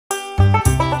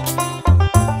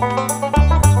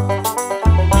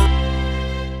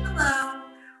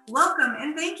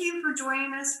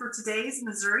us for today's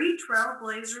Missouri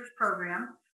Trailblazers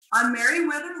program on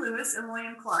Meriwether, Lewis, and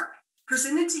William Clark,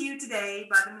 presented to you today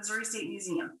by the Missouri State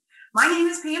Museum. My name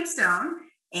is Pam Stone,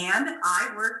 and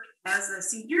I work as a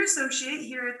senior associate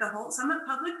here at the Holt Summit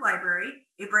Public Library,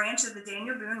 a branch of the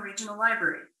Daniel Boone Regional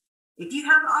Library. If you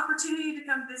have the opportunity to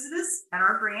come visit us at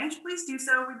our branch, please do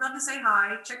so. We'd love to say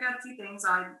hi, check out a few things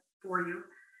for you,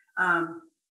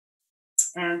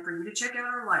 and for you to check out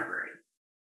our library.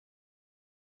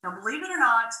 Now, believe it or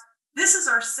not, this is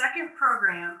our second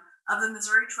program of the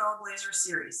Missouri Trailblazer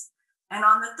series. And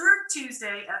on the third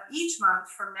Tuesday of each month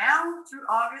from now through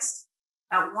August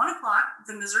at 1 o'clock,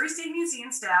 the Missouri State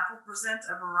Museum staff will present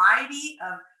a variety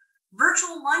of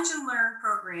virtual lunch and learn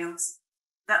programs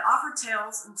that offer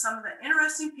tales and some of the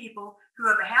interesting people who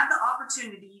have had the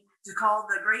opportunity to call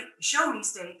the great Show Me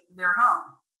State their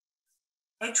home.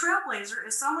 A trailblazer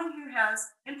is someone who has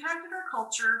impacted our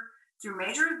culture through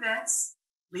major events,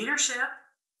 leadership,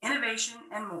 innovation,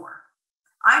 and more.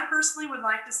 I personally would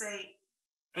like to say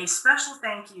a special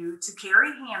thank you to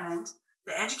Carrie Hammond,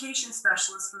 the education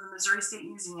specialist for the Missouri State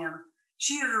Museum.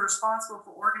 She is responsible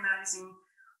for organizing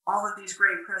all of these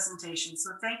great presentations.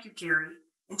 So thank you, Carrie.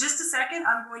 In just a second,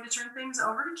 I'm going to turn things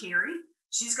over to Carrie.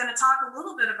 She's going to talk a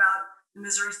little bit about the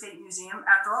Missouri State Museum.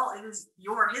 After all, it is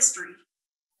your history.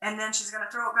 And then she's going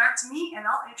to throw it back to me, and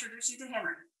I'll introduce you to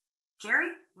Henry.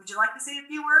 Carrie, would you like to say a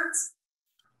few words?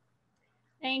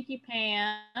 Thank you,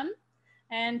 Pam.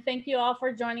 And thank you all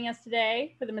for joining us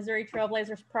today for the Missouri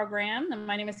Trailblazers program. And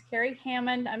my name is Carrie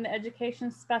Hammond. I'm the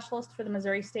education specialist for the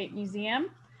Missouri State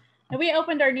Museum. And we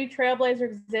opened our new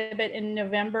Trailblazer exhibit in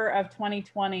November of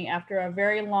 2020 after a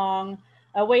very long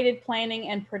awaited planning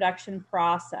and production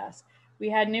process. We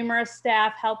had numerous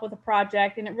staff help with the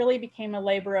project, and it really became a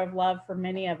labor of love for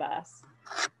many of us.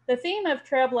 The theme of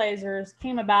Trailblazers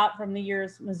came about from the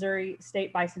year's Missouri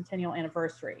State bicentennial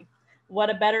anniversary. What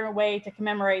a better way to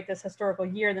commemorate this historical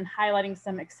year than highlighting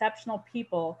some exceptional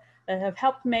people that have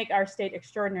helped make our state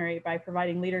extraordinary by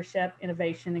providing leadership,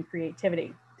 innovation, and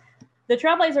creativity. The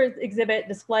Trailblazers exhibit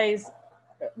displays,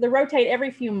 they rotate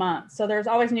every few months, so there's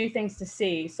always new things to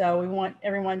see. So we want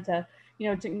everyone to,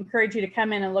 to encourage you to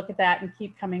come in and look at that and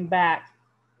keep coming back.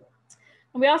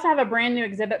 And we also have a brand new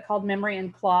exhibit called Memory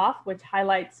in Cloth, which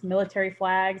highlights military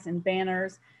flags and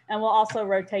banners, and we'll also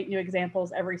rotate new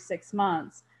examples every 6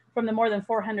 months from the more than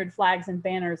 400 flags and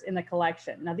banners in the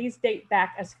collection. Now, these date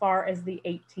back as far as the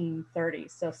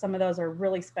 1830s, so some of those are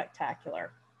really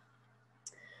spectacular.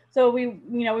 So we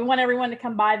want everyone to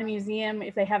come by the museum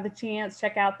if they have the chance,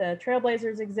 check out the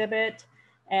Trailblazers exhibit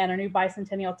and our new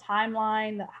bicentennial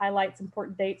timeline that highlights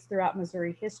important dates throughout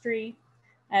Missouri history.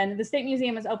 And the State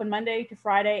Museum is open Monday to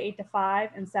Friday, 8 to 5,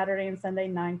 and Saturday and Sunday,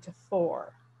 9 to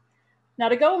 4. Now,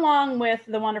 to go along with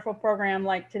the wonderful program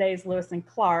like today's Lewis and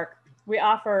Clark, we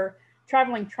offer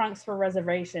traveling trunks for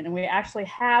reservation, and we actually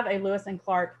have a Lewis and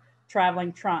Clark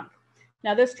traveling trunk.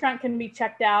 Now, this trunk can be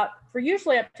checked out for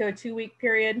usually up to a 2-week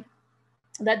period.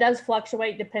 That does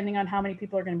fluctuate depending on how many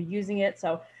people are going to be using it.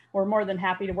 So we're more than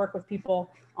happy to work with people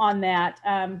on that.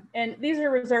 And these are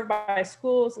reserved by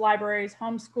schools, libraries,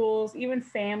 home schools, even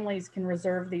families can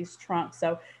reserve these trunks.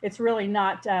 So it's really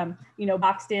not,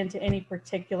 boxed into any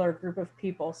particular group of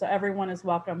people. So everyone is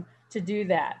welcome to do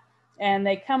that. And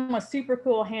they come with super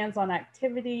cool hands-on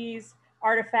activities,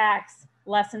 artifacts,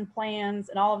 lesson plans,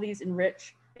 and all of these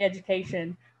enrich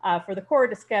education for the core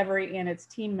discovery and its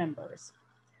team members.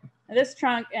 Now, this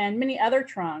trunk and many other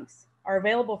trunks are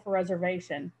available for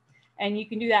reservation, and you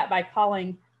can do that by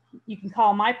calling. You can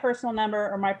call my personal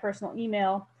number or my personal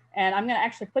email, and I'm going to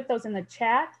actually put those in the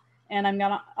chat, and I'm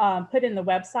going to put in the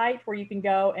website where you can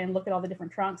go and look at all the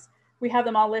different trunks. We have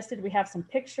them all listed. We have some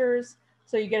pictures,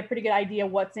 so you get a pretty good idea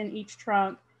what's in each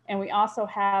trunk, and we also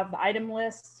have the item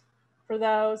lists for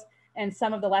those, and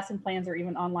some of the lesson plans are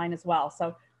even online as well.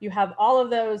 So you have all of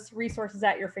those resources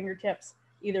at your fingertips,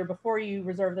 either before you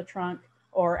reserve the trunk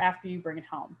or after you bring it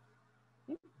home.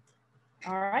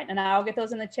 All right, and I'll get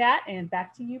those in the chat, and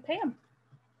back to you, Pam.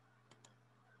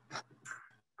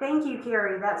 Thank you,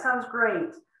 Carrie. That sounds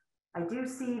great. I do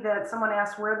see that someone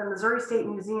asked where the Missouri State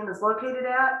Museum is located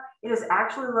at. It is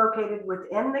actually located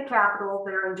within the Capitol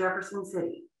there in Jefferson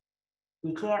City.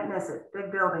 You can't miss it.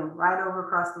 Big building right over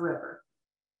across the river.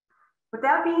 With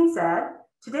that being said,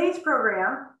 today's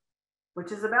program,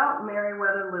 which is about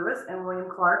Meriwether Lewis and William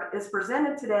Clark, is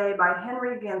presented today by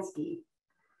Henry Ginsky.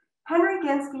 Henry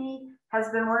Ginsky has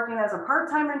been working as a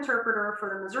part-time interpreter for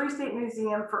the Missouri State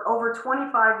Museum for over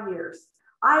 25 years.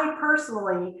 I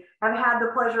personally have had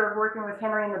the pleasure of working with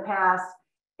Henry in the past,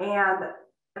 and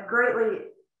I've greatly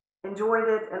enjoyed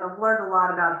it, and I've learned a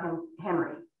lot about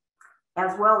Henry,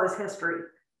 as well as history.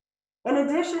 In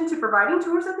addition to providing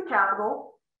tours at the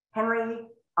Capitol, Henry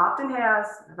often has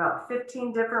about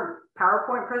 15 different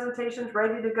PowerPoint presentations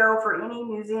ready to go for any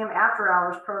museum after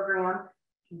hours program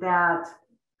that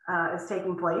is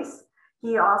taking place.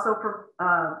 He also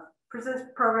presents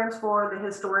programs for the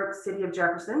historic city of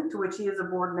Jefferson, to which he is a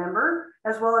board member,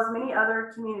 as well as many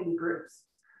other community groups.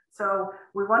 So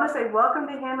we want to say welcome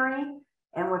to Henry.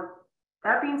 And with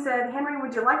that being said, Henry,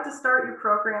 would you like to start your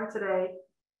program today?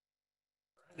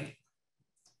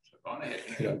 On ahead.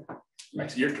 Yeah.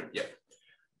 Max, your turn. Yeah.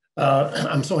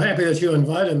 I'm so happy that you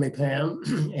invited me, Pam.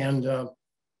 And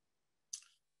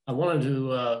I wanted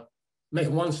to make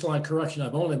one slight correction.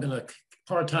 I've only been a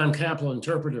part-time Capitol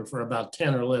interpreter for about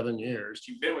 10 or 11 years.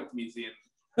 You've been with the museum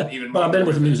even But I've been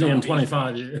with the museum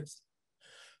 25 years.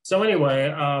 So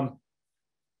anyway, I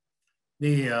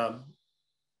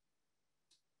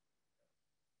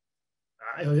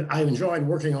enjoyed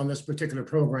working on this particular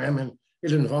program, and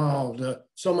it involved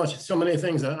so many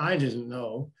things that I didn't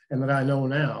know and that I know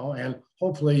now, and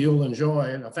hopefully you'll enjoy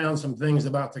it. I found some things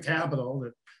about the Capitol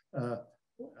that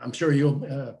I'm sure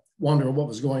you'll wonder what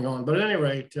was going on. But at any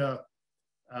rate,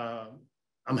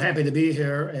 I'm happy to be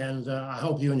here, and I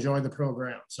hope you enjoy the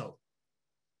program. So.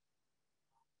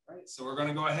 All right, so we're going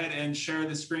to go ahead and share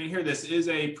the screen here. This is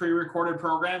a pre-recorded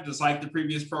program, just like the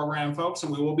previous program, folks,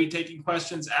 and we will be taking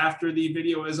questions after the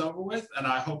video is over with, and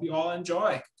I hope you all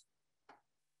enjoy.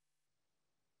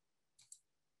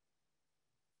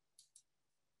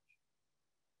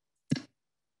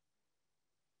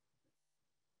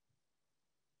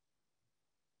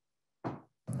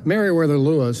 Meriwether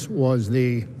Lewis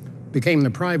became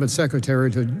the private secretary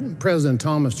to President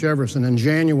Thomas Jefferson in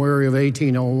January of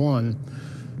 1801.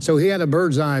 So he had a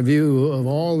bird's eye view of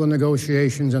all the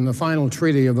negotiations and the final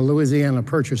treaty of the Louisiana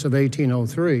Purchase of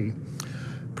 1803.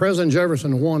 President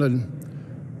Jefferson wanted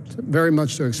very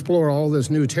much to explore all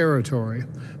this new territory.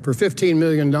 For $15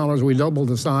 million, we doubled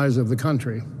the size of the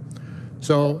country.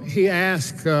 So he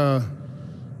asked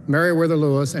Meriwether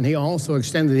Lewis, and he also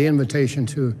extended the invitation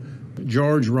to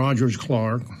George Rogers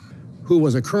Clark, who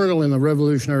was a colonel in the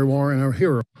Revolutionary War and a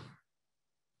hero.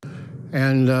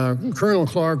 And Colonel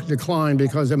Clark declined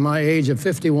because at my age of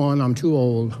 51, I'm too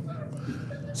old.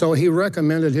 So he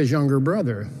recommended his younger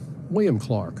brother, William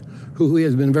Clark, who he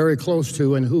has been very close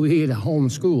to and who he had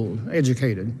homeschooled,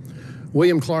 educated.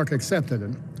 William Clark accepted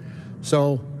it.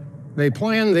 So they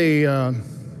planned the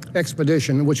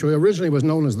expedition, which originally was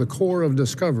known as the Corps of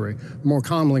Discovery, more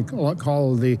commonly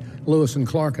called the Lewis and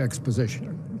Clark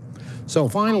Expedition. So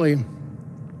finally,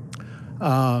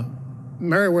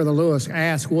 Meriwether Lewis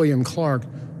asked William Clark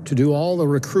to do all the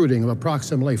recruiting of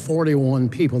approximately 41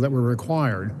 people that were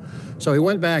required. So he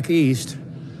went back east,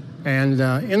 and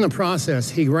in the process,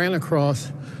 he ran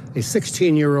across a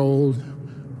 16-year-old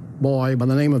boy by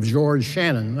the name of George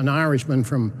Shannon, an Irishman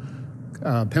from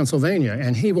Pennsylvania.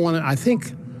 And he wanted, I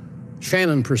think,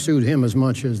 Shannon pursued him as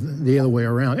much as the other way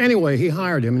around. Anyway, he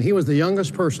hired him, and he was the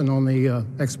youngest person on the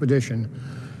expedition,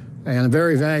 and a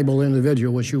very valuable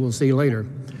individual, which you will see later.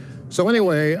 So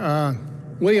anyway,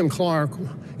 William Clark,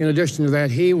 in addition to that,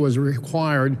 he was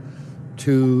required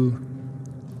to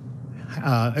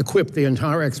equip the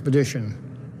entire expedition.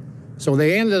 So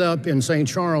they ended up in St.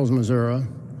 Charles, Missouri,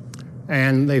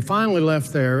 and they finally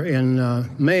left there in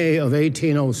May of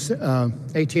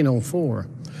 1804.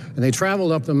 And they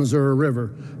traveled up the Missouri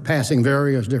River, passing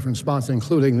various different spots,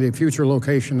 including the future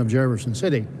location of Jefferson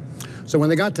City. So when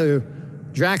they got to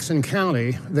Jackson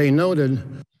County, they noted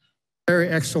a very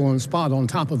excellent spot on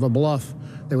top of a bluff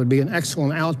that would be an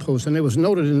excellent outpost, and it was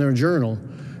noted in their journal.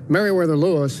 Meriwether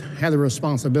Lewis had the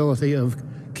responsibility of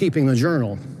keeping the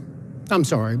journal. I'm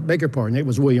sorry, beg your pardon, it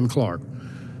was William Clark.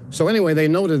 So anyway, they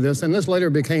noted this, and this later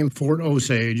became Fort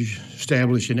Osage,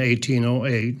 established in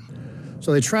 1808.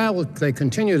 So they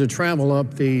continued to travel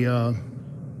up the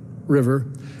river,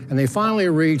 and they finally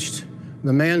reached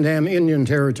the Mandan Indian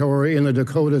Territory in the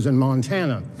Dakotas and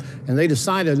Montana. And they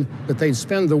decided that they'd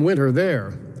spend the winter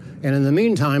there. And in the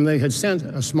meantime, they had sent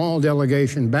a small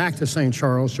delegation back to St.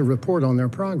 Charles to report on their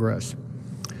progress.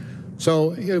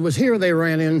 So it was here they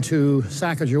ran into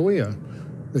Sacagawea,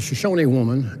 the Shoshone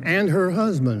woman, and her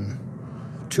husband,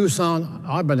 Toussaint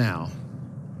Abenau.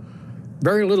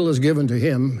 Very little is given to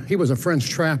him. He was a French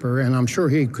trapper, and I'm sure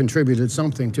he contributed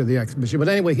something to the expedition. But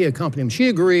anyway, he accompanied him. She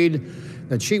agreed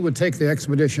that she would take the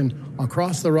expedition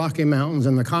across the Rocky Mountains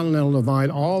and the Continental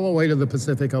Divide all the way to the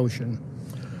Pacific Ocean.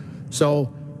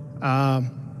 So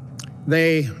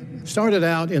they started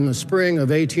out in the spring of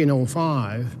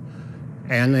 1805,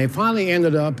 and they finally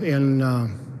ended up in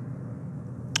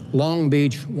Long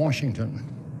Beach, Washington,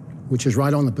 which is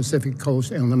right on the Pacific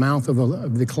coast and the mouth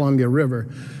of the Columbia River.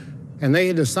 And they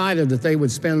had decided that they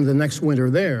would spend the next winter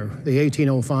there, the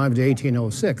 1805 to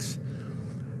 1806.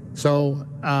 So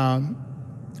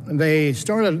they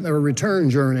started their return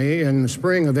journey in the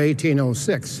spring of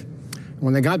 1806.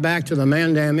 When they got back to the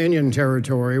Mandam Indian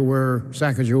Territory where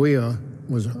Sacagawea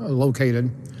was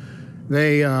located,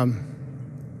 they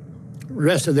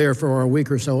rested there for a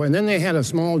week or so, and then they had a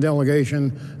small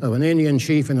delegation of an Indian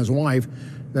chief and his wife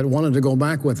that wanted to go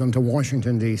back with them to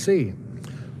Washington, D.C.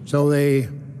 So they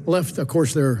left, of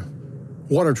course, their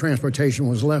water transportation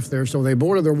was left there, so they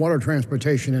boarded their water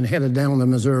transportation and headed down the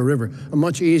Missouri River.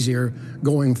 Much easier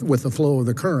going with the flow of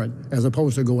the current as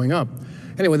opposed to going up.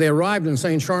 Anyway, they arrived in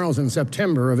St. Charles in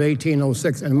September of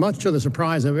 1806, and much to the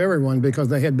surprise of everyone, because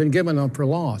they had been given up for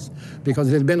lost,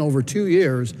 because it had been over 2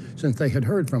 years since they had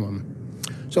heard from him.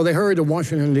 So they hurried to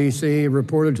Washington, D.C.,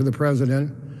 reported to the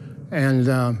president, and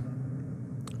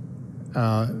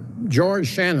George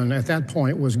Shannon, at that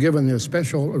point, was given the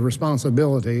special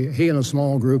responsibility, he and a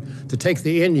small group, to take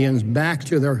the Indians back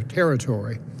to their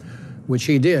territory, which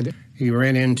he did. He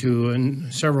ran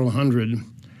into several hundred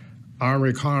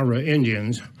Arikara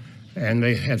Indians, and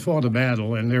they had fought a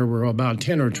battle, and there were about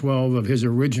 10 or 12 of his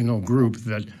original group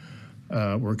that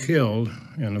were killed,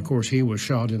 and of course he was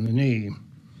shot in the knee.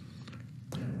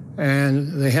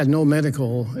 And they had no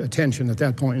medical attention at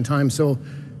that point in time, so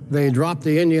they dropped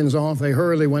the Indians off. They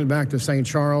hurriedly went back to St.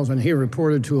 Charles, and he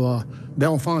reported to a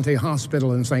Bellefonte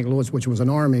Hospital in St. Louis, which was an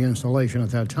Army installation at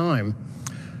that time.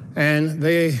 And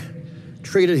they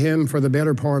treated him for the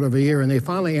better part of a year, and they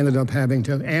finally ended up having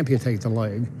to amputate the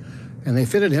leg. And they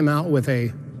fitted him out with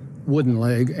a wooden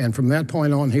leg, and from that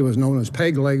point on, he was known as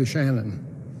Peg Leg Shannon.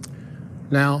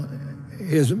 Now,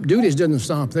 his duties didn't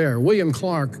stop there. William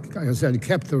Clark, like I said,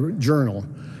 kept the journal,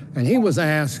 and he was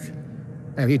asked,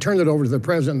 and he turned it over to the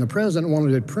president, and the president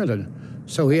wanted it printed.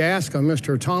 So he asked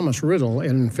Mr. Thomas Riddle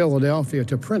in Philadelphia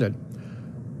to print it.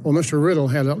 Well, Mr. Riddle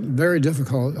had a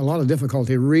lot of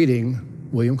difficulty reading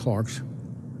William Clark's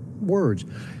words.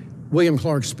 William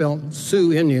Clark spelled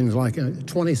Sioux Indians like in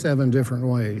 27 different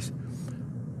ways.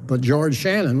 But George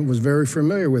Shannon was very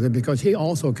familiar with it because he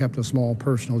also kept a small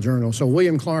personal journal. So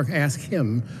William Clark asked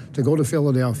him to go to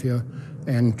Philadelphia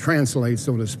and translate,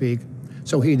 so to speak.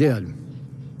 So he did.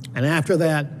 And after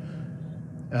that,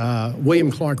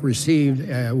 William Clark was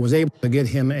able to get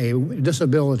him a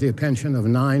disability pension of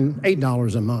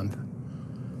 $8 a month.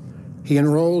 He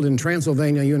enrolled in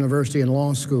Transylvania University in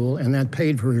law school, and that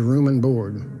paid for his room and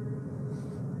board.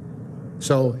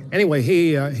 So anyway,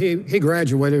 he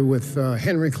graduated with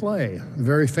Henry Clay, a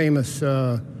very famous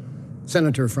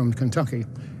senator from Kentucky.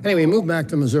 Anyway, he moved back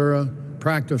to Missouri,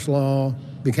 practiced law,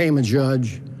 became a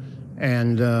judge,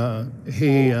 and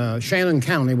Shannon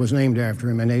County was named after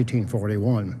him in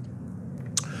 1841.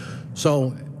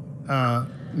 So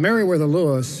Meriwether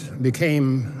Lewis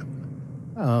became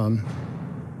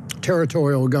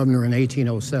territorial governor in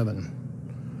 1807.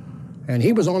 And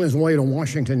he was on his way to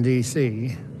Washington,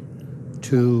 D.C.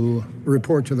 to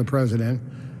report to the president.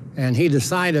 And he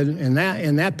decided in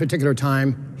that particular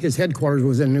time, his headquarters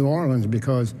was in New Orleans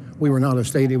because we were not a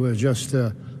state, it was just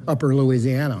upper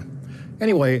Louisiana.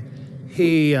 Anyway,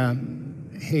 he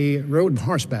rode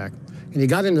horseback, and he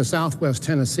got into southwest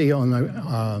Tennessee on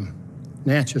the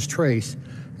Natchez Trace,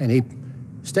 and he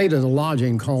stayed at a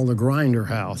lodging called the Grinder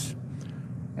House.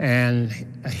 And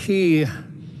he,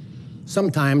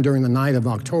 sometime during the night of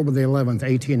October the 11th,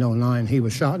 1809, he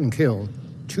was shot and killed,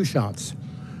 2 shots.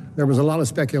 There was a lot of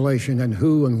speculation in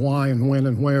who and why and when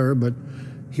and where, but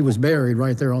he was buried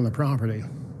right there on the property.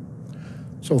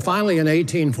 So finally in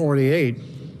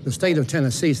 1848, the state of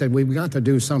Tennessee said, we've got to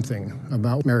do something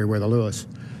about Meriwether Lewis.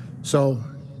 So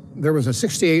there was a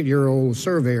 68-year-old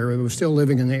surveyor who was still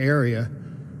living in the area,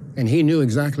 and he knew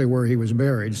exactly where he was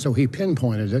buried. So he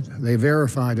pinpointed it, they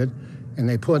verified it, and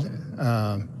they put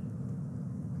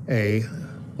a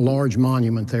large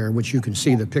monument there, which you can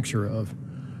see the picture of.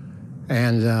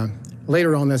 And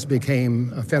later on, this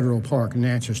became a federal park,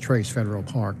 Natchez Trace Federal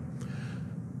Park.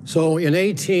 So in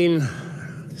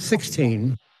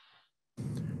 1816,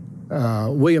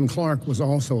 William Clark was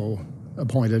also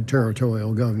appointed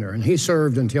territorial governor, and he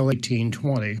served until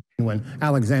 1820 when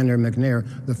Alexander McNair,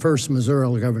 the first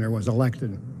Missouri governor, was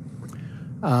elected.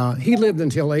 He lived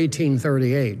until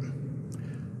 1838,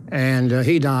 and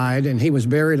he died, and he was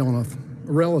buried on a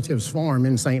relative's farm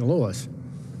in St. Louis.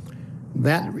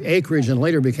 That acreage and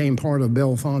later became part of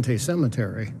Bellefonte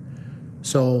Cemetery.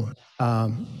 So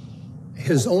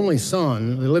his only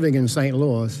son, living in St.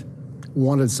 Louis,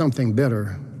 wanted something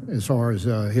better as far as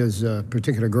his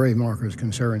particular grave marker is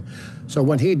concerned. So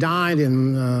when he died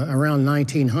in around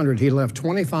 1900, he left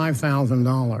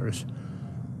 $25,000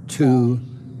 to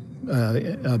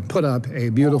put up a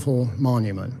beautiful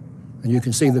monument. And you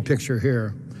can see the picture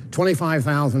here.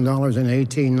 $25,000 in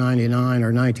 1899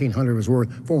 or 1900 was worth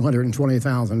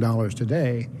 $420,000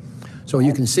 today. So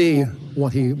you can see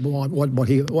what he bought, what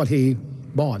he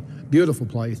bought. Beautiful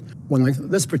place. When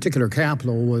this particular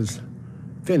capitol was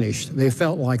finished, they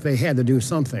felt like they had to do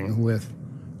something with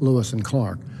Lewis and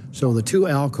Clark. So the two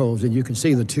alcoves, and you can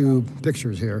see the two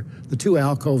pictures here, the two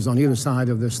alcoves on either side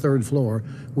of this third floor,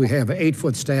 we have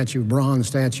 8-foot statue, bronze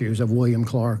statues of William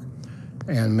Clark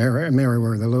and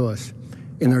Meriwether Lewis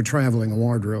in their traveling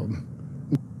wardrobe.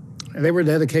 They were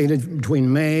dedicated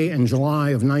between May and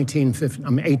July of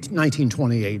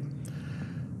 1928.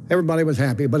 Everybody was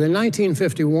happy, but in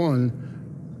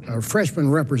 1951, our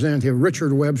freshman representative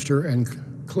Richard Webster and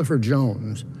Clifford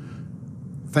Jones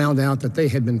found out that they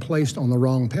had been placed on the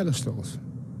wrong pedestals.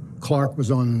 Clark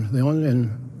was on the one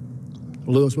and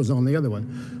Lewis was on the other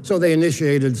one. So they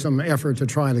initiated some effort to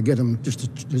try to get them,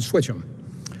 just to switch them.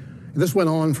 This went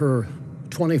on for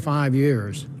 25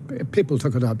 years. People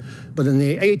took it up. But in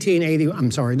the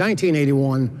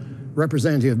 1981,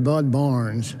 Representative Bud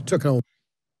Barnes took it over,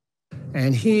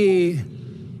 and he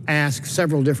asked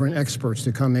several different experts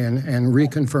to come in and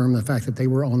reconfirm the fact that they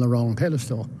were on the wrong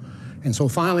pedestal. And so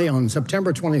finally, on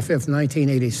September 25th,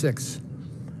 1986,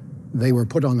 they were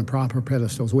put on the proper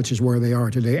pedestals, which is where they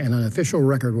are today, and an official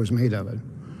record was made of it.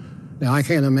 Now, I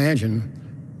can't imagine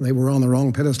they were on the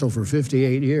wrong pedestal for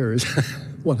 58 years.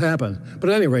 What happened? But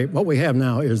at any rate, what we have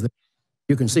now is that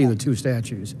you can see the two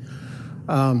statues.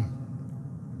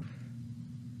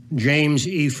 James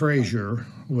E. Frazier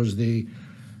was the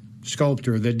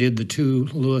sculptor that did the two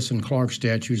Lewis and Clark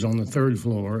statues on the third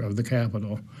floor of the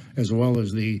Capitol, as well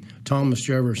as the Thomas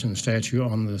Jefferson statue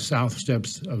on the south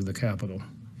steps of the Capitol.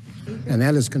 And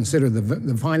that is considered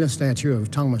the finest statue of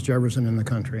Thomas Jefferson in the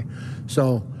country.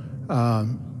 So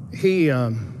he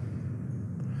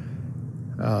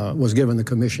was given the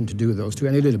commission to do those two,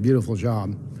 and he did a beautiful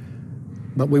job.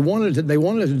 But they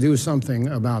wanted to do something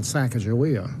about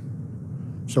Sacagawea.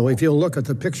 So if you'll look at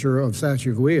the picture of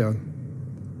Sacagawea,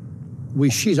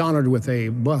 she's honored with a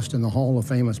bust in the Hall of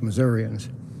Famous Missourians.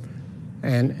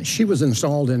 And she was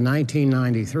installed in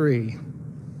 1993.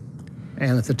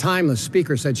 And at the time, the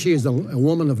speaker said she is a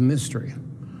woman of mystery.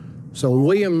 So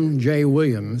William J.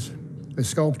 Williams, a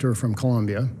sculptor from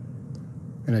Columbia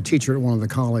and a teacher at one of the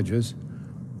colleges,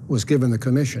 was given the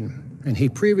commission. And he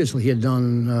had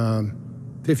done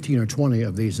 15 or 20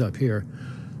 of these up here.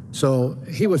 So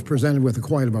he was presented with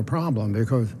quite of a problem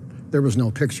because there was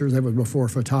no pictures. That was before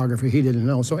photography. He didn't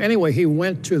know. So anyway, he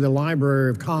went to the Library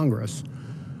of Congress,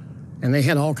 and they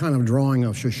had all kind of drawing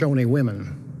of Shoshone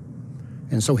women.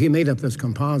 And so he made up this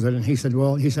composite, and he said,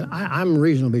 I'm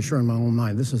reasonably sure in my own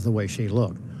mind this is the way she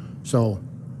looked. So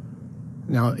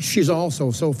now she's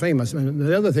also so famous. And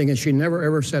the other thing is she never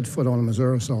ever set foot on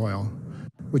Missouri soil,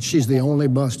 which she's the only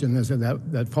bust in this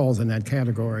that falls in that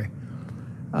category.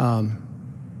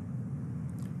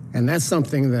 And that's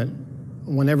something that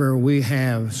whenever we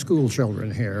have school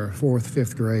children here, 4th,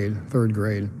 5th grade, 3rd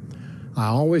grade, I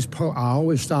always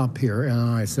stop here and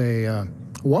I say,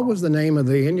 what was the name of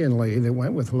the Indian lady that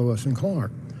went with Lewis and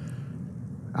Clark?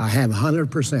 I have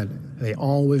 100%. They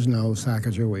always know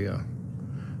Sacagawea.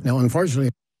 Now, unfortunately,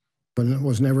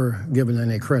 was never given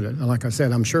any credit. Like I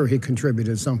said, I'm sure he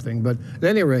contributed something. But at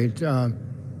any rate, I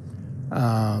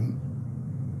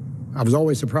was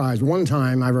always surprised. One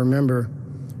time, I remember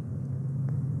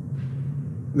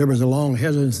there was a long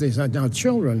hesitancy. He said, now,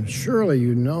 children, surely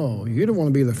you know. You don't want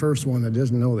to be the first one that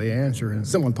doesn't know the answer. And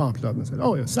someone popped up and said,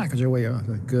 oh, it's Sacagawea. I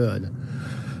said, good.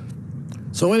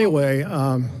 So anyway,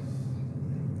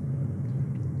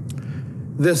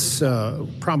 this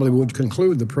probably would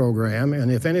conclude the program.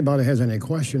 And if anybody has any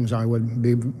questions, I would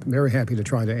be very happy to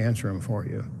try to answer them for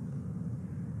you.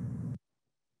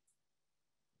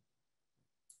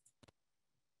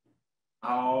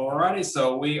 Alrighty,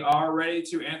 so we are ready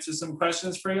to answer some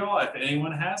questions for y'all. If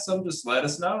anyone has some, just let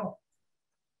us know.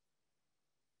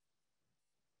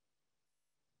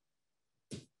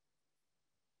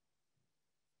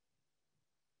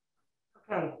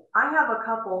 Okay, I have a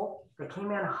couple that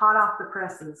came in hot off the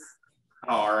presses.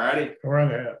 Alrighty. Go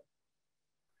right ahead.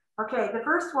 Okay, the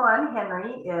first one,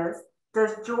 Henry, is,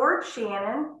 does George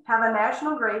Shannon have a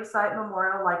national gravesite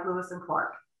memorial like Lewis and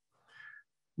Clark?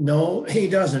 No, he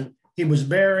doesn't. He was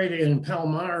buried in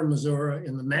Palmyra, Missouri,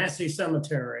 in the Massey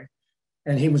Cemetery,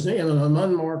 and he was in an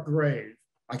unmarked grave.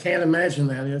 I can't imagine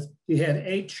that. He had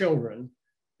 8 children,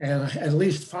 and at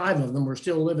least 5 of them were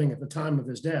still living at the time of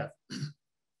his death.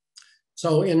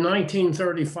 So in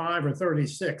 1935 or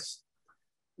 36,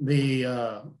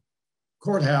 the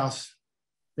courthouse,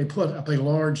 they put up a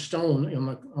large stone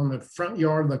on the front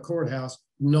yard of the courthouse,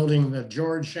 noting that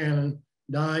George Shannon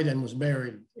died and was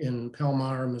buried in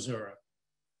Palmyra, Missouri.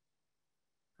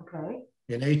 Okay.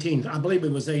 I believe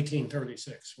it was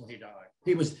 1836 when he died.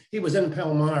 He was in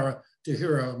Palmyra to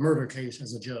hear a murder case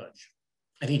as a judge,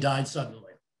 and he died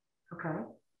suddenly. Okay.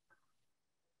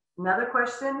 Another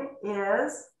question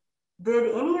is,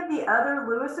 did any of the other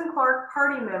Lewis and Clark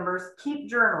party members keep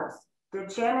journals?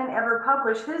 Did Shannon ever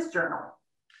publish his journal?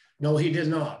 No, he did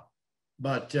not.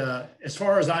 But as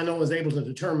far as I know, was able to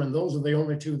determine those are the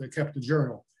only two that kept the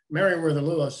journal. William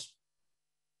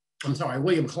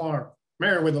Clark.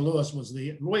 Meriwether Lewis was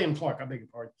William Clark, I beg your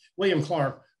pardon. William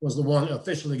Clark was the one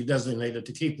officially designated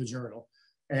to keep the journal.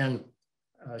 And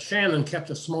Shannon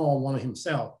kept a small one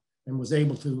himself and was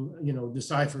able to,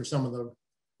 decipher some of the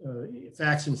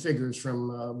facts and figures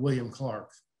from William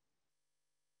Clark.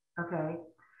 Okay.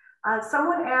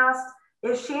 Someone asked,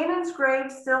 is Shannon's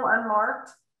grave still unmarked?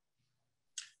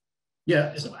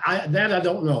 Yeah, I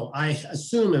don't know. I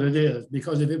assume that it is,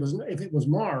 because if it was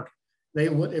marked,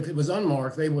 if it was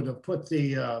unmarked, they would have put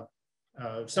the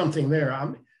something there.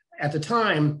 At the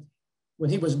time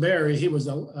when he was buried, he was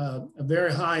a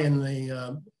very high in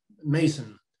the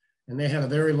Mason, and they had a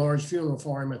very large funeral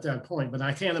for him at that point. But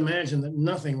I can't imagine that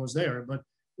nothing was there. But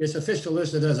it's officially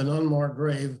listed as an unmarked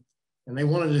grave, and they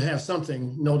wanted to have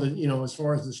something noted, as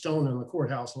far as the stone in the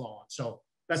courthouse lawn. So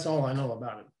that's all I know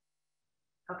about it.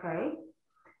 Okay.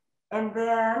 And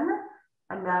then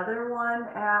another one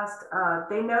asked,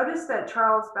 they noticed that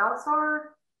Charles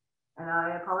Baltzar, and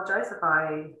I apologize if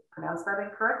I pronounced that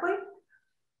incorrectly,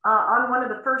 on one of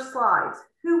the first slides.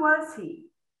 Who was he?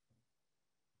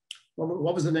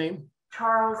 What was the name?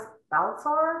 Charles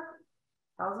Baltzar?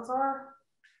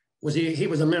 He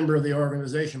was a member of the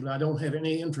organization, but I don't have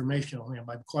any information on him,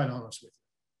 I'm quite honest with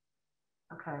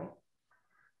you. Okay.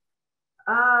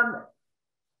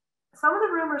 Some of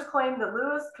the rumors claim that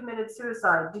Lewis committed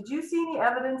suicide. Did you see any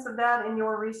evidence of that in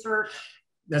your research?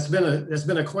 That's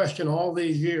been a question all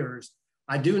these years.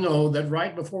 I do know that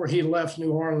right before he left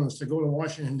New Orleans to go to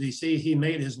Washington, D.C., he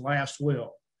made his last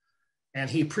will. And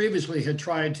he previously had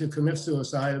tried to commit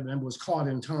suicide and was caught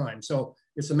in time. So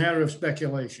it's a matter of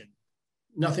speculation.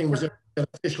 Nothing was said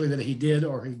officially that he did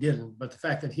or he didn't, but the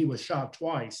fact that he was shot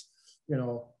twice,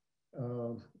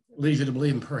 leads you to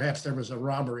believe perhaps there was a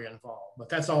robbery involved, but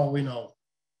that's all we know.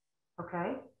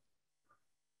 Okay.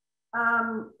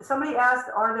 Somebody asked,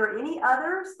 are there any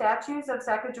other statues of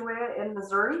Sacagawea in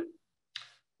Missouri?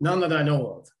 None that I know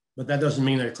of, but that doesn't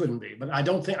mean there couldn't be. But I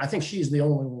think she's the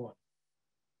only one.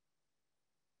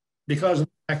 Because of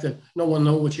the fact that no one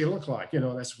knows what she looked like,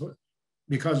 that's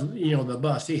because, the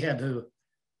bust, he had to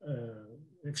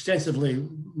extensively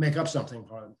make up something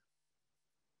for him.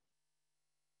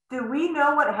 Do we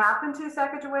know what happened to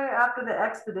Sacagawea after the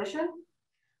expedition?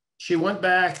 She went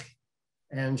back,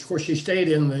 and of course she stayed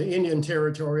in the Indian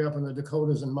Territory up in the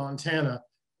Dakotas and Montana,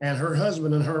 and her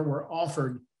husband and her were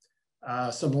offered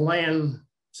some land,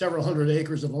 several hundred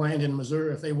acres of land in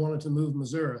Missouri if they wanted to move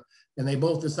Missouri. And they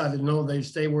both decided no, they'd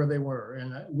stay where they were.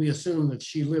 And we assume that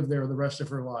she lived there the rest of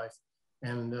her life,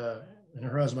 and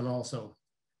her husband also.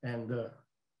 And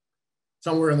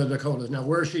somewhere in the Dakotas. Now,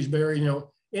 where she's buried,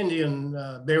 Indian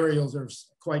burials are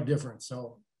quite different.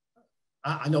 So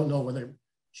I don't know whether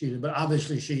she did, but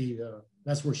obviously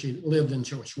that's where she lived and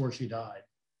where she died.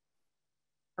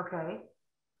 Okay.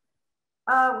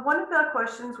 One of the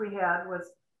questions we had was,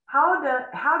 how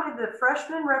did the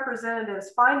freshman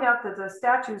representatives find out that the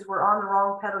statues were on the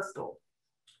wrong pedestal?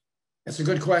 That's a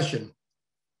good question.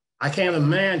 I can't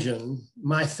imagine.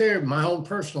 My own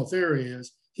personal theory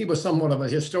is he was somewhat of a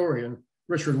historian.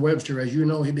 Richard Webster, as you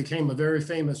know, he became a very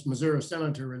famous Missouri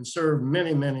senator and served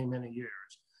many, many, many years.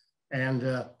 And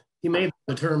he made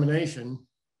the determination,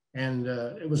 and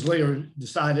it was later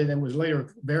decided and was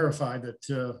later verified that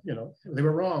they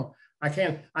were wrong. I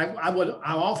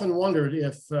often wondered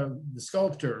if the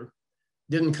sculptor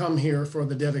didn't come here for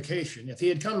the dedication. If he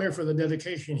had come here for the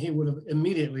dedication, he would have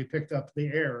immediately picked up the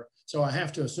error. So I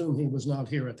have to assume he was not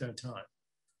here at that time.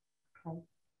 Okay.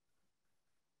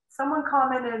 Someone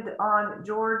commented on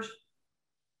George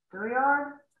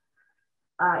Drouillard.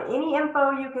 Any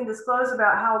info you can disclose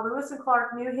about how Lewis and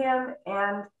Clark knew him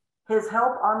and his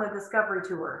help on the Discovery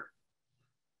Tour?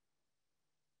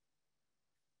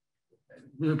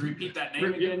 Repeat that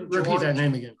name again. Repeat that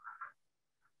name again.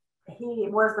 He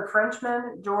was the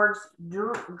Frenchman, George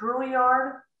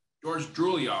Drouillard. George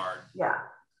Drouillard. Yeah.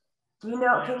 Do you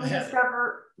know, do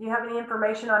you have any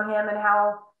information on him and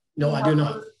how? No, I do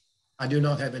not. I do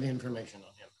not have any information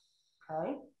on him.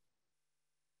 Okay.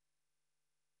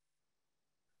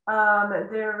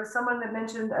 There was someone that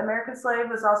mentioned American Slave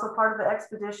was also part of the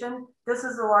expedition. This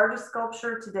is the largest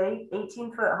sculpture to date,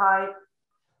 18-foot high,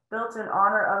 built in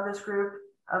honor of this group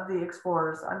of the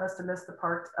explorers. I must have missed the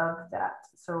part of that.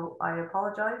 So I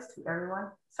apologize to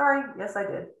everyone. Sorry, yes, I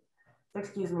did.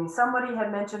 Excuse me. Somebody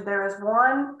had mentioned there is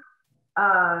one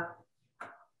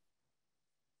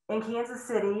in Kansas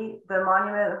City, the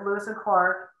monument of Lewis and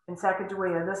Clark in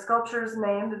Sacagawea. The sculpture is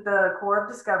named the Corps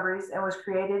of Discoveries and was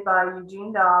created by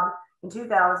Eugene Dobb in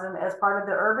 2000 as part of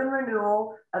the urban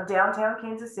renewal of downtown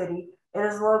Kansas City. It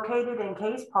is located in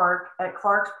Case Park at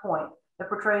Clark's Point. It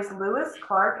portrays Lewis,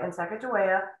 Clark, and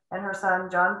Sacagawea and her son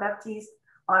John Baptiste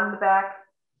on her back.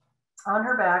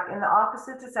 And the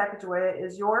opposite to Sacagawea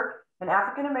is York, an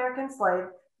African-American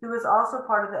slave who was also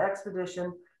part of the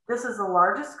expedition. This is the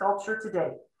largest sculpture to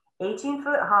date,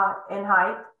 18-foot high in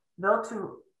height, built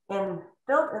in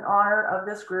honor of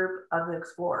this group of the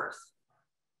explorers.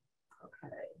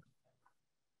 Okay.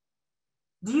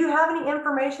 Do you have any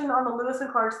information on the Lewis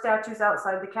and Clark statues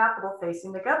outside the Capitol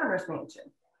facing the governor's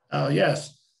mansion?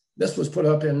 Yes, this was put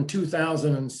up in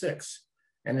 2006,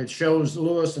 and it shows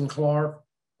Lewis and Clark,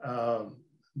 the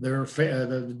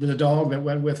dog that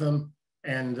went with them,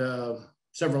 and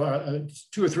several,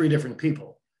 2 or 3 different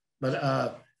people. But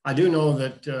I do know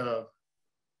that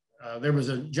there was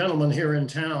a gentleman here in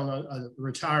town, a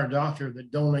retired doctor,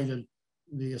 that donated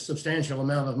the substantial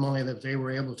amount of money that they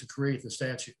were able to create the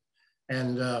statue.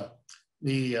 And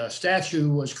the statue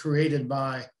was created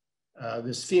by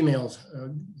this female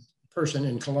person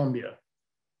in Colombia.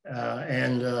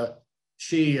 And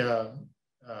she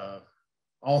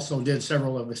also did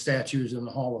several of the statues in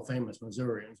the Hall of Famous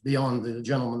Missourians, beyond the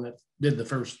gentleman that did the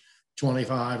first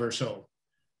 25 or so.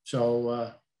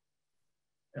 So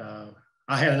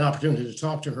I had an opportunity to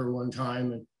talk to her one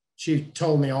time, and she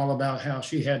told me all about how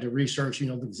she had to research,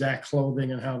 the exact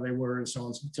clothing and how they were and so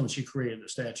on, until she created the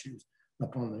statues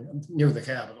up on near the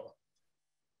Capitol.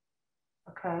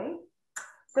 Okay.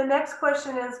 The next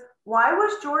question is, why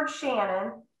was George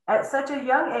Shannon at such a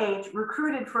young age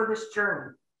recruited for this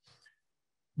journey?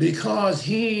 Because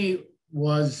he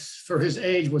was, for his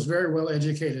age, was very well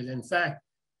educated. In fact,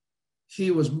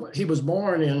 he was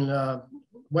born in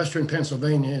Western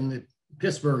Pennsylvania in the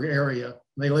Pittsburgh area.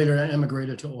 They later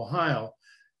emigrated to Ohio,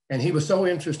 and he was so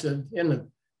interested in it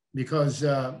because,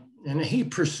 and he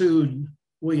pursued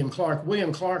William Clark.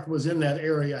 William Clark was in that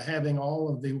area having all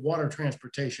of the water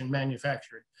transportation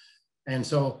manufactured. And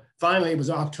so finally it was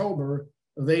October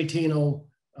of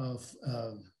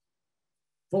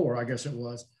 1804, I guess it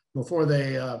was, before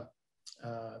they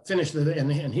finished it.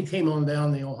 And he came on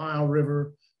down the Ohio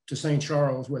River to St.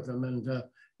 Charles with them. And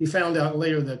he found out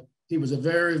later that he was a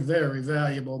very, very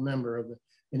valuable member of it.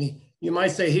 And you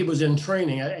might say he was in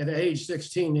training. At age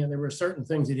 16, there were certain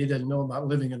things that he didn't know about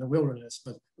living in the wilderness,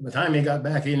 but by the time he got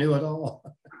back, he knew it all.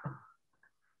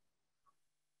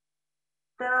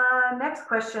 The next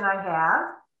question I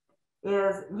have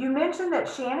is, you mentioned that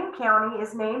Shannon County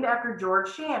is named after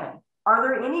George Shannon. Are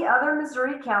there any other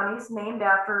Missouri counties named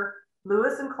after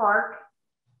Lewis and Clark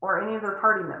or any of their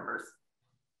party members?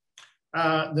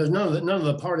 There's none of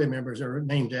the party members are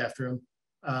named after him.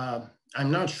 I'm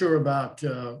not sure about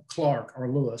Clark or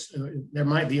Lewis. There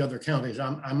might be other counties.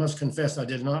 I must confess I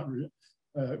did not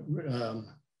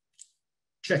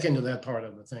check into that part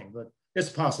of the thing, but it's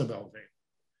a possibility.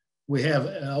 We have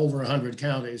over 100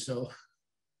 counties, so.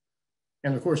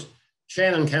 And of course,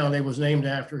 Shannon County was named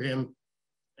after him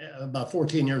about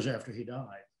 14 years after he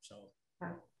died, so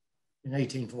okay. In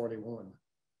 1841.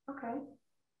 Okay.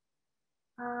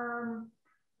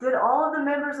 Did all of the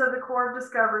members of the Corps of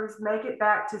Discoveries make it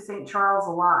back to St. Charles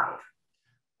alive?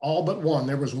 All but one.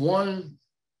 There was one,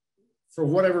 for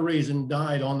whatever reason,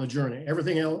 died on the journey.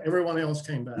 Everyone else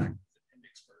came back.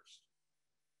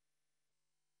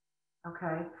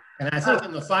 Okay. And I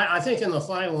think in the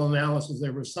final analysis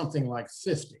there was something like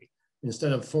 50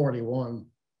 instead of 41.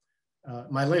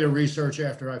 My later research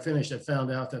after I finished it found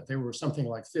out that there were something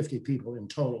like 50 people in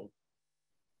total.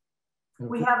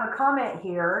 We have a comment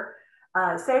here.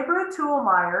 Sabra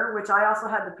Toolmeyer, which I also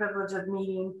had the privilege of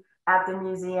meeting at the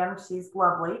museum. She's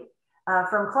lovely.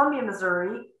 From Columbia,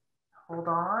 Missouri. Hold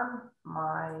on,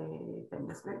 my thing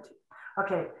just moved.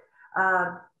 Okay.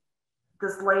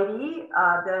 This lady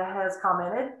that has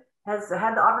commented has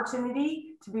had the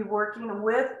opportunity to be working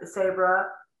with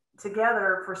Sabra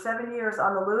together for 7 years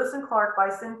on the Lewis and Clark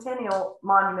Bicentennial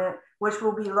Monument, which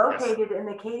will be located in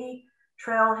the Katy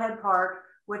Trailhead Park,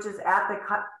 which is at the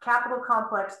Capitol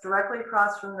Complex directly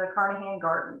across from the Carnahan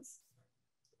Gardens.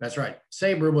 That's right.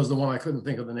 Sabra was the one I couldn't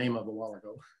think of the name of a while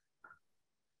ago.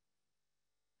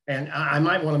 And I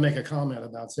might want to make a comment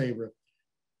about Sabra.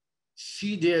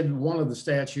 she did one of the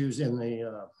statues in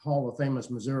the Hall of Famous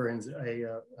Missourians,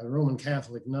 a Roman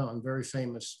Catholic nun, very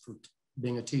famous for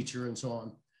being a teacher and so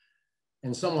on.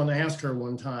 And someone asked her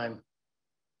one time,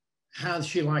 how did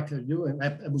she like to do it?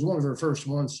 It was one of her first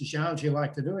ones. She said, how did she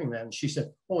like to doing that? And she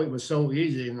said, oh, it was so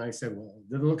easy. And I said, well,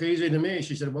 it didn't look easy to me.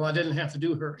 She said, well, I didn't have to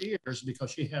do her ears because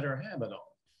she had her habit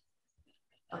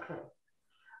on. Okay.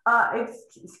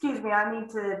 Excuse me, I need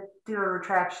to do a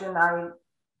retraction. I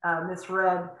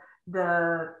misread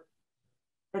the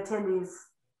attendees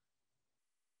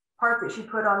part that she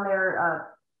put on there,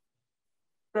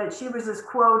 that she was just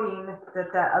quoting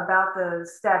that about the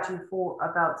statue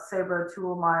about Sabra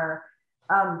Toolmeyer.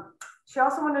 She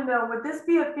also wanted to know, would this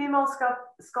be a female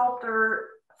sculptor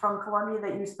from Columbia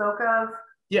that you spoke of?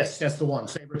 Yes, that's the one,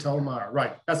 Sabra Toolmeyer,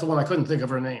 right. That's the one. I couldn't think of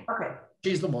her name. Okay.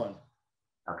 She's the one.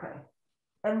 Okay.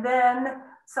 And then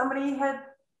somebody had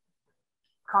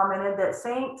commented that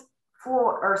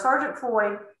Sergeant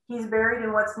Floyd, he's buried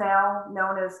in what's now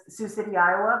known as Sioux City,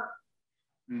 Iowa.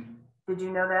 Mm-hmm. Did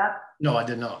you know that? No, I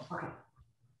did not. Okay.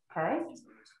 Okay.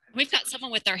 We've got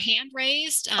someone with their hand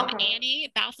raised, Okay.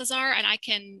 Annie Balthazar, and I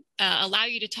can allow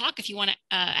you to talk if you want to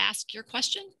ask your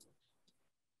question.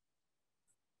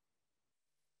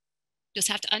 Just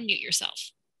have to unmute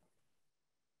yourself.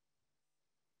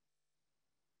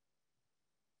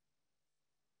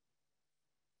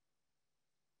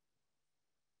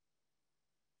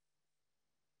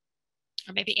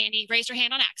 Or maybe Annie raised her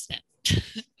hand on accident.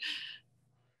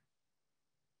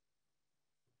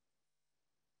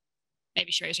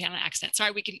 Maybe she raised her hand on accident.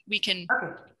 Sorry, we can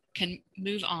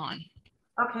move on.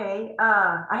 Okay,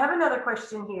 I have another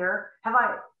question here.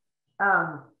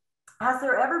 Has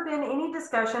there ever been any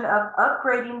discussion of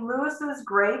upgrading Lewis's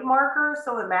grave marker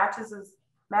so it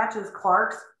matches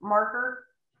Clark's marker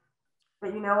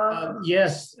that you know of?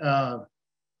 Yes,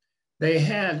 they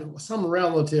had some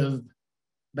relative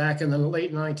back in the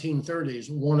late 1930s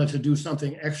wanted to do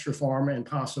something extra for him and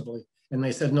possibly. And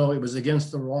they said, no, it was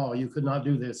against the law. You could not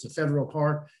do this. It's a federal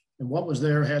park, and what was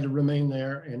there had to remain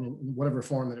there and in whatever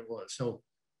form that it was. So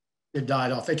it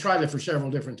died off. They tried it for several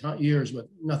different years, but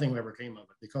nothing ever came of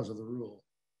it because of the rule.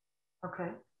 Okay.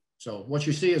 So what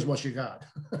you see is what you got.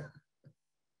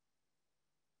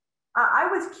 I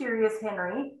was curious,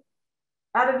 Henry,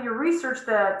 out of your research,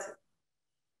 that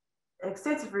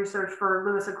extensive research for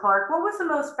Lewis and Clark, what was the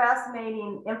most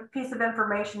fascinating piece of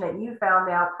information that you found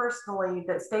out personally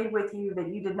that stayed with you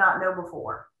that you did not know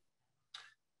before?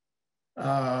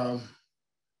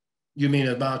 You mean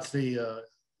about the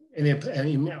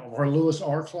or Lewis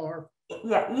or Clark?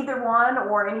 Yeah, either one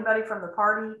or anybody from the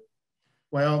party.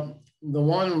 Well, the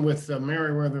one with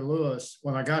Meriwether Lewis,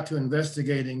 when I got to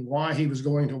investigating why he was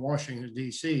going to Washington,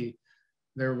 D.C.,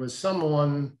 there was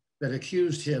someone that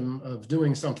accused him of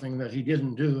doing something that he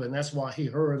didn't do, and that's why he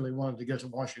hurriedly wanted to get to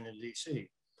Washington, D.C.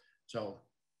 So,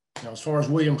 as far as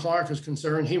William Clark is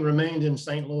concerned, he remained in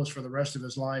St. Louis for the rest of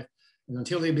his life, and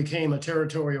until he became a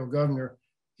territorial governor,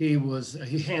 he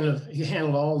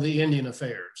handled all the Indian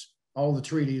affairs, all the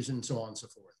treaties, and so on and so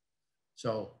forth.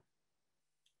 So.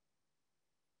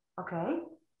 Okay.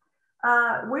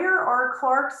 Where are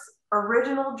Clark's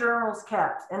original journals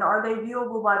kept, and are they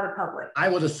viewable by the public? I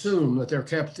would assume that they're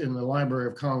kept in the Library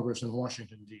of Congress in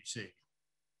Washington, D.C.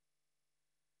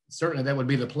 Certainly that would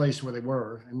be the place where they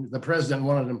were. And the president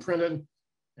wanted them printed,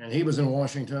 and he was in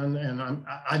Washington. And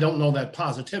I don't know that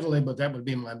positively, but that would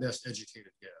be my best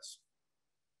educated guess.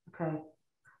 Okay.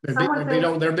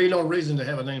 There'd be no reason to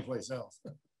have it anyplace else.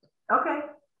 Okay.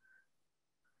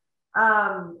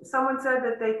 Someone said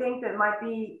that they think that might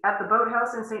be at the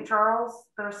boathouse in St. Charles.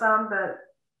 There are some that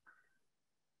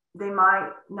they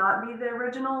might not be the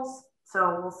originals,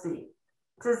 so we'll see.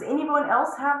 Does anyone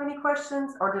else have any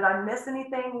questions, or did I miss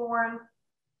anything, Warren?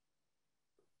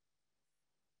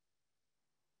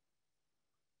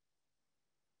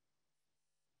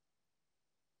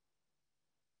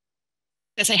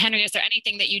 I say, Henry, is there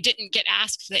anything that you didn't get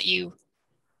asked that you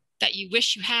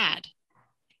wish you had?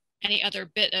 Any other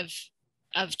bit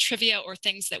of trivia or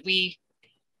things that we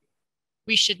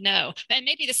should know? And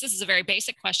maybe this is a very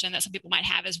basic question that some people might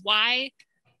have, is why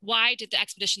did the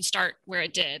expedition start where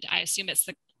it did? I assume it's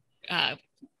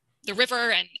the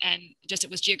river and just it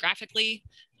was geographically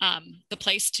the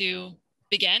place to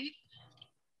begin.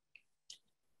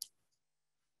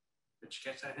 Did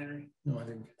you catch that, Henry? No, I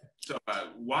didn't get that. So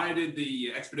why did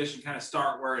the expedition kind of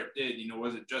start where it did?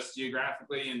 Was it just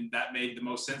geographically and that made the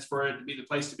most sense for it to be the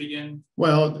place to begin?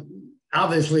 Well,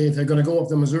 obviously, if they're going to go up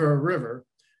the Missouri River,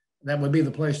 that would be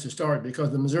the place to start,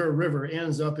 because the Missouri River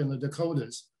ends up in the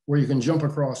Dakotas where you can jump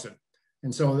across it.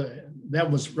 And so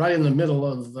that was right in the middle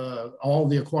of all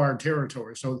the acquired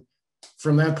territory. So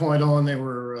from that point on, they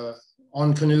were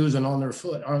on canoes and on their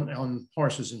foot, on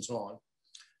horses and so on.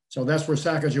 So that's where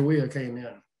Sacagawea came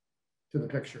in to the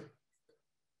picture,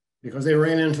 because they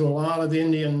ran into a lot of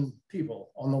Indian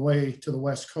people on the way to the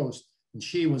West Coast, and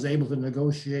she was able to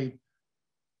negotiate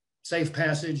safe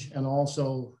passage and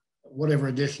also whatever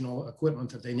additional equipment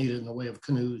that they needed in the way of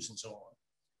canoes and so on.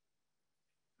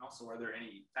 Also, are there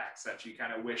any facts that you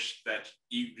kind of wish that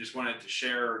you just wanted to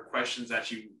share, or questions that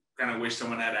you kind of wish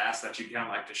someone had asked that you'd kind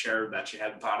of like to share that you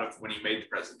hadn't thought of when you made the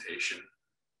presentation?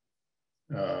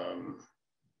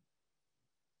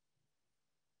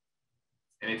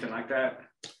 Anything like that?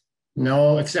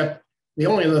 No, except the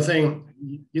only other thing,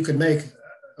 you could make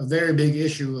a very big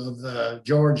issue of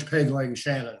George Pegleg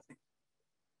Shannon.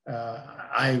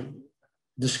 I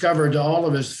discovered all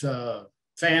of his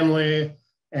family,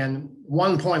 and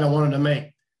one point I wanted to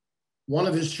make. One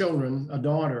of his children, a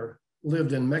daughter,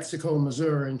 lived in Mexico,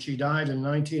 Missouri, and she died in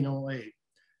 1908.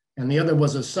 And the other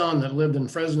was a son that lived in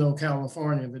Fresno,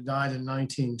 California, that died in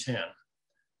 1910.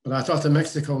 But I thought the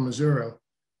Mexico, Missouri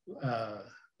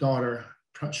daughter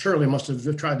surely must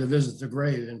have tried to visit the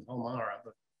grave in Palmyra,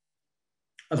 but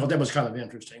I thought that was kind of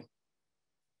interesting.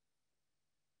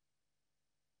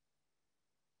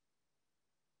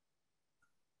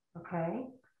 Okay.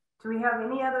 Do we have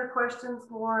any other questions,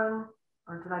 Lauren?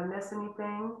 Or did I miss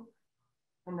anything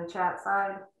in the chat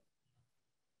side?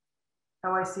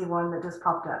 Oh, I see one that just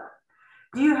popped up.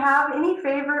 Do you have any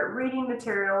favorite reading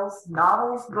materials,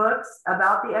 novels, books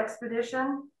about the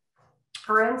expedition?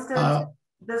 For instance,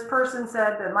 this person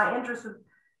said that my interest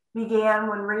began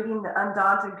when reading The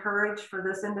Undaunted Courage for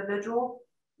this individual.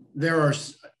 There are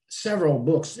several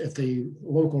books at the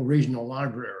local regional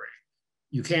library.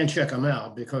 You can check them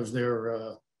out because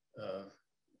they're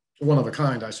one of a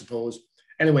kind, I suppose.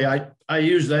 Anyway, I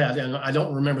use that, and I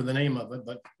don't remember the name of it,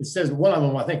 but it says one of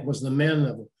them, I think, was The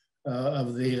Men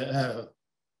of the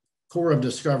Corps of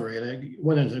Discovery, and it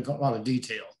went into a lot of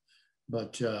detail.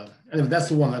 But anyway, that's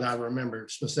the one that I remember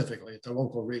specifically at the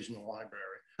local regional library.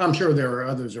 I'm sure there are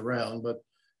others around, but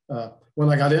when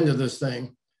I got into this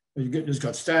thing, you just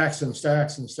got stacks and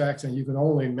stacks and stacks, and you can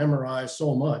only memorize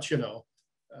so much, you know.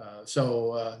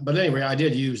 But anyway, I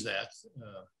did use that.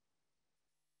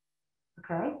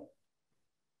 Okay.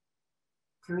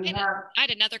 I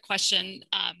had another question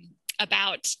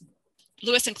about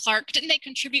Lewis and Clark. Didn't they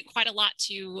contribute quite a lot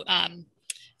to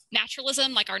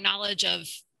naturalism, like our knowledge of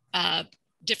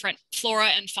different flora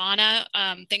and fauna,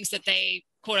 things that they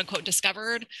quote unquote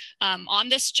discovered on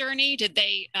this journey? Did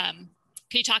they, can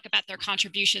you talk about their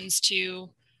contributions to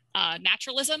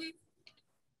naturalism?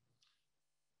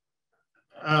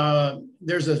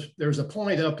 There's a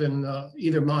point up in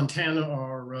either Montana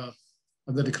or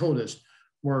the Dakotas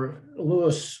where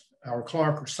Lewis or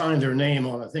Clark signed their name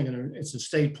on, I think it's a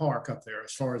state park up there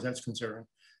as far as that's concerned.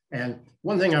 And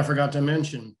one thing I forgot to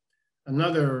mention,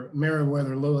 another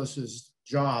Meriwether Lewis's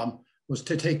job was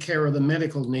to take care of the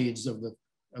medical needs of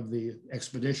the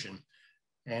expedition.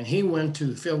 And he went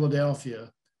to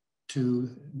Philadelphia to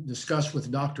discuss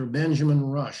with Dr. Benjamin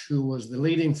Rush, who was the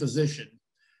leading physician.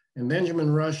 And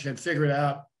Benjamin Rush had figured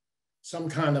out some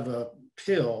kind of a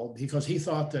pill because he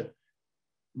thought that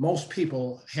most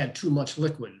people had too much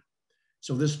liquid.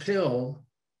 So this pill,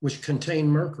 which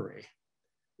contained mercury,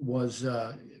 was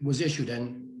issued,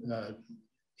 and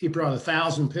he brought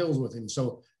 1,000 pills with him.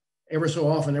 So ever so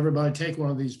often, everybody take one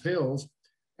of these pills,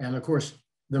 and of course,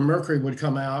 the mercury would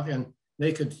come out, and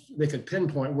they could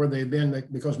pinpoint where they've been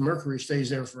because mercury stays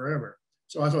there forever.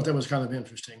 So I thought that was kind of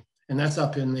interesting. And that's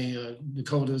up in the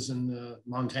Dakotas and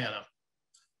Montana.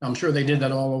 I'm sure they did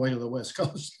that all the way to the West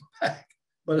Coast back.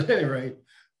 But at any rate,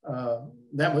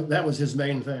 that was his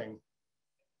main thing.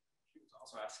 She was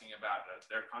also asking about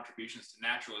their contributions to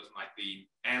naturalism, like the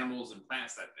animals and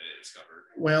plants that they discovered.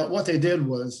 Well, what they did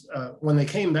was when they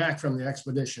came back from the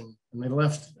expedition and they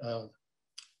left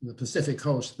the Pacific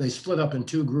coast, they split up in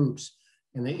two groups,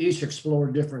 and they each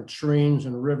explored different streams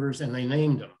and rivers, and they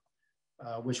named them.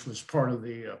 Which was part of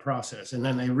the process. And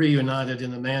then they reunited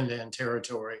in the Mandan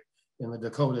territory in the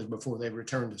Dakotas before they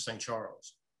returned to St.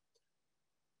 Charles.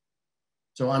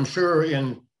 So I'm sure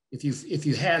if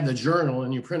you had the journal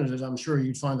and you printed it, I'm sure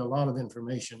you'd find a lot of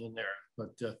information in there.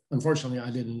 But unfortunately,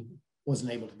 I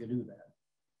wasn't able to do that.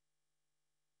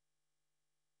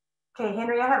 Okay,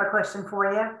 Henry, I have a question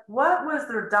for you. What was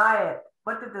their diet?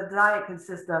 What did the diet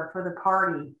consist of for the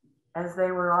party as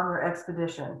they were on their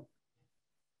expedition?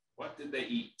 What did they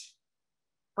eat?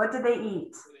 What did they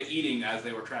eat? What were they eating as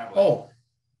they were traveling? Oh,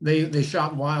 they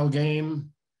shot wild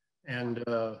game and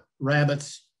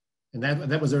rabbits, and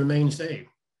that was their mainstay.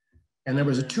 And there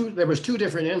was two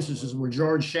different instances where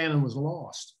George Shannon was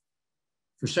lost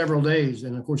for several days.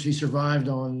 And of course, he survived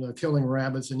on killing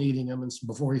rabbits and eating them, and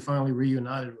before he finally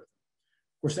reunited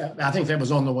with them. Of course, I think that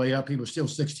was on the way up. He was still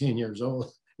 16 years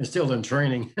old and still in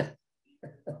training.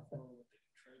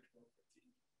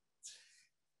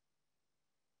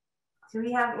 Do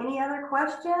we have any other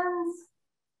questions?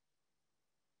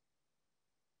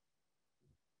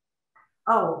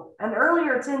 Oh, an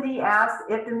earlier attendee asked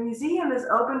if the museum is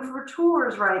open for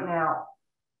tours right now.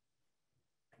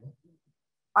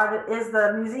 Is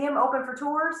the museum open for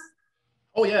tours?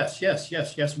 Oh, yes,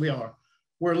 we are.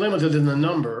 We're limited in the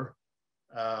number.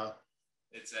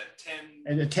 It's at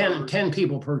 10. And 10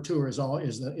 people per tour is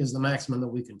the maximum that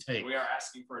we can take. We are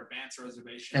asking for advance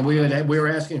reservations. And we're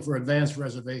asking for advanced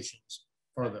reservations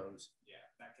for those. Yeah,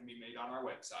 that can be made on our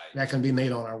website. That can be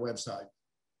made on our website.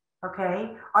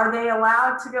 Okay. Are they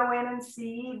allowed to go in and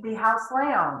see the house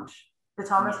lounge, the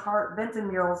Thomas Hart Benton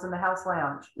murals in the house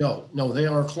lounge? No, they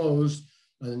are closed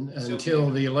until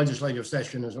the legislative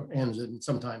session ends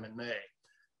sometime in May.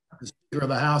 The Speaker of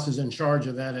the House is in charge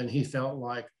of that, and he felt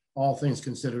like, all things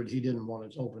considered, he didn't want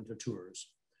it open to tours.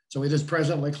 So it is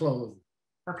presently closed.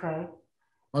 Okay.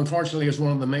 Unfortunately, it's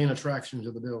one of the main attractions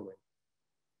of the building.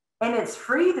 And it's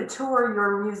free to tour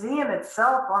your museum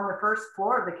itself on the first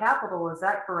floor of the Capitol, is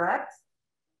that correct?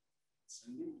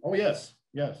 Oh, yes.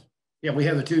 Yeah, we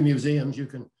have the two museums. You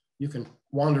can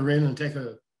wander in and take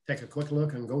a quick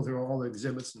look and go through all the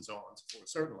exhibits and so on and so forth,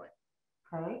 certainly.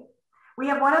 Okay. We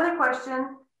have one other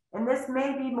question, and this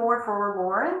may be more for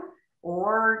Lauren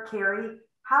or Carrie.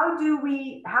 How do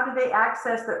they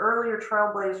access the earlier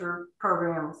Trailblazer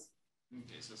programs?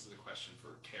 Okay, so this is a question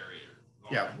for Carrie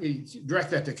or Lauren. Yeah, direct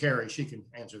that to Carrie. She can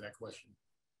answer that question.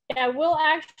 Yeah, we'll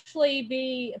actually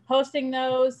be posting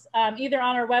those either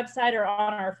on our website or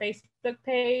on our Facebook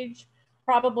page,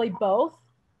 probably both.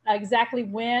 Exactly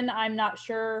when, I'm not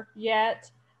sure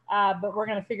yet, but we're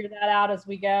going to figure that out as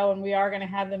we go, and we are going to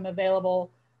have them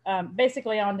available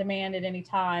basically on demand at any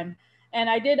time. And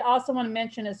I did also want to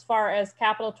mention, as far as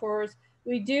Capitol tours,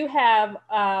 we do have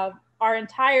our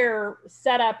entire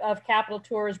setup of Capitol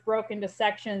tours broken into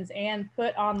sections and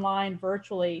put online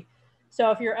virtually.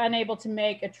 So if you're unable to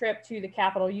make a trip to the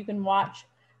Capitol, you can watch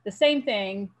the same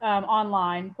thing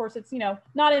online. Of course, it's,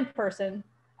 not in person,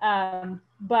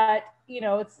 but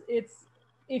it's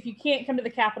if you can't come to the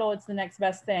Capitol, it's the next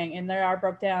best thing. And they are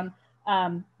broke down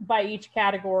by each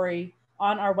category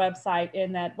on our website.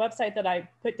 In that website that I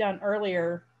put down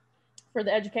earlier for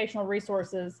the educational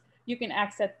resources, you can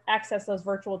access those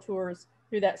virtual tours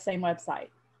through that same website.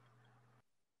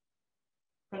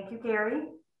 Thank you, Gary.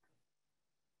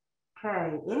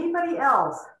 Okay, anybody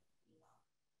else?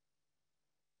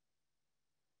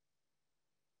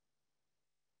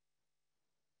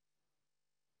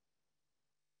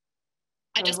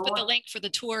 I just put the link for the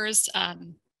tours,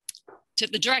 to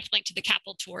the direct link to the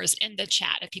Capitol tours in the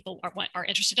chat if people are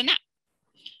interested in that.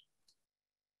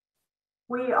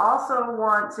 We also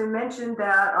want to mention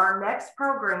that our next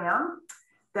program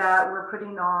that we're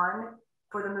putting on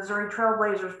for the Missouri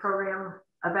Trailblazers program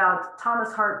about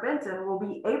Thomas Hart Benton will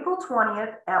be April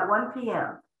 20th at 1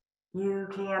 p.m. You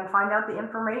can find out the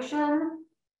information.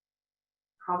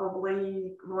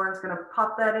 Probably Lauren's going to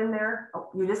pop that in there. Oh,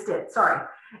 you just did. Sorry.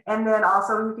 And then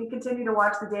also you can continue to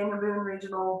watch the Daniel Boone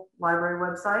Regional Library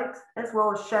website, as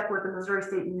well as check with the Missouri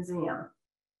State Museum.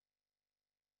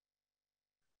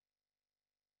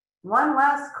 One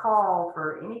last call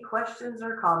for any questions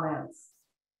or comments.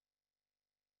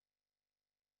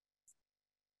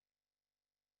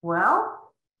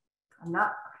 Well,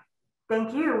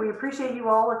 thank you. We appreciate you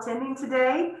all attending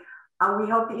today. We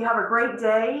hope that you have a great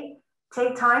day.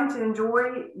 Take time to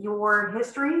enjoy your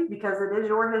history, because it is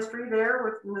your history there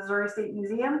with the Missouri State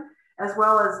Museum, as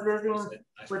well as visiting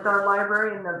with our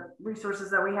library and the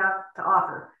resources that we have to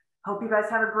offer. Hope you guys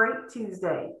have a great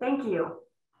Tuesday. Thank you.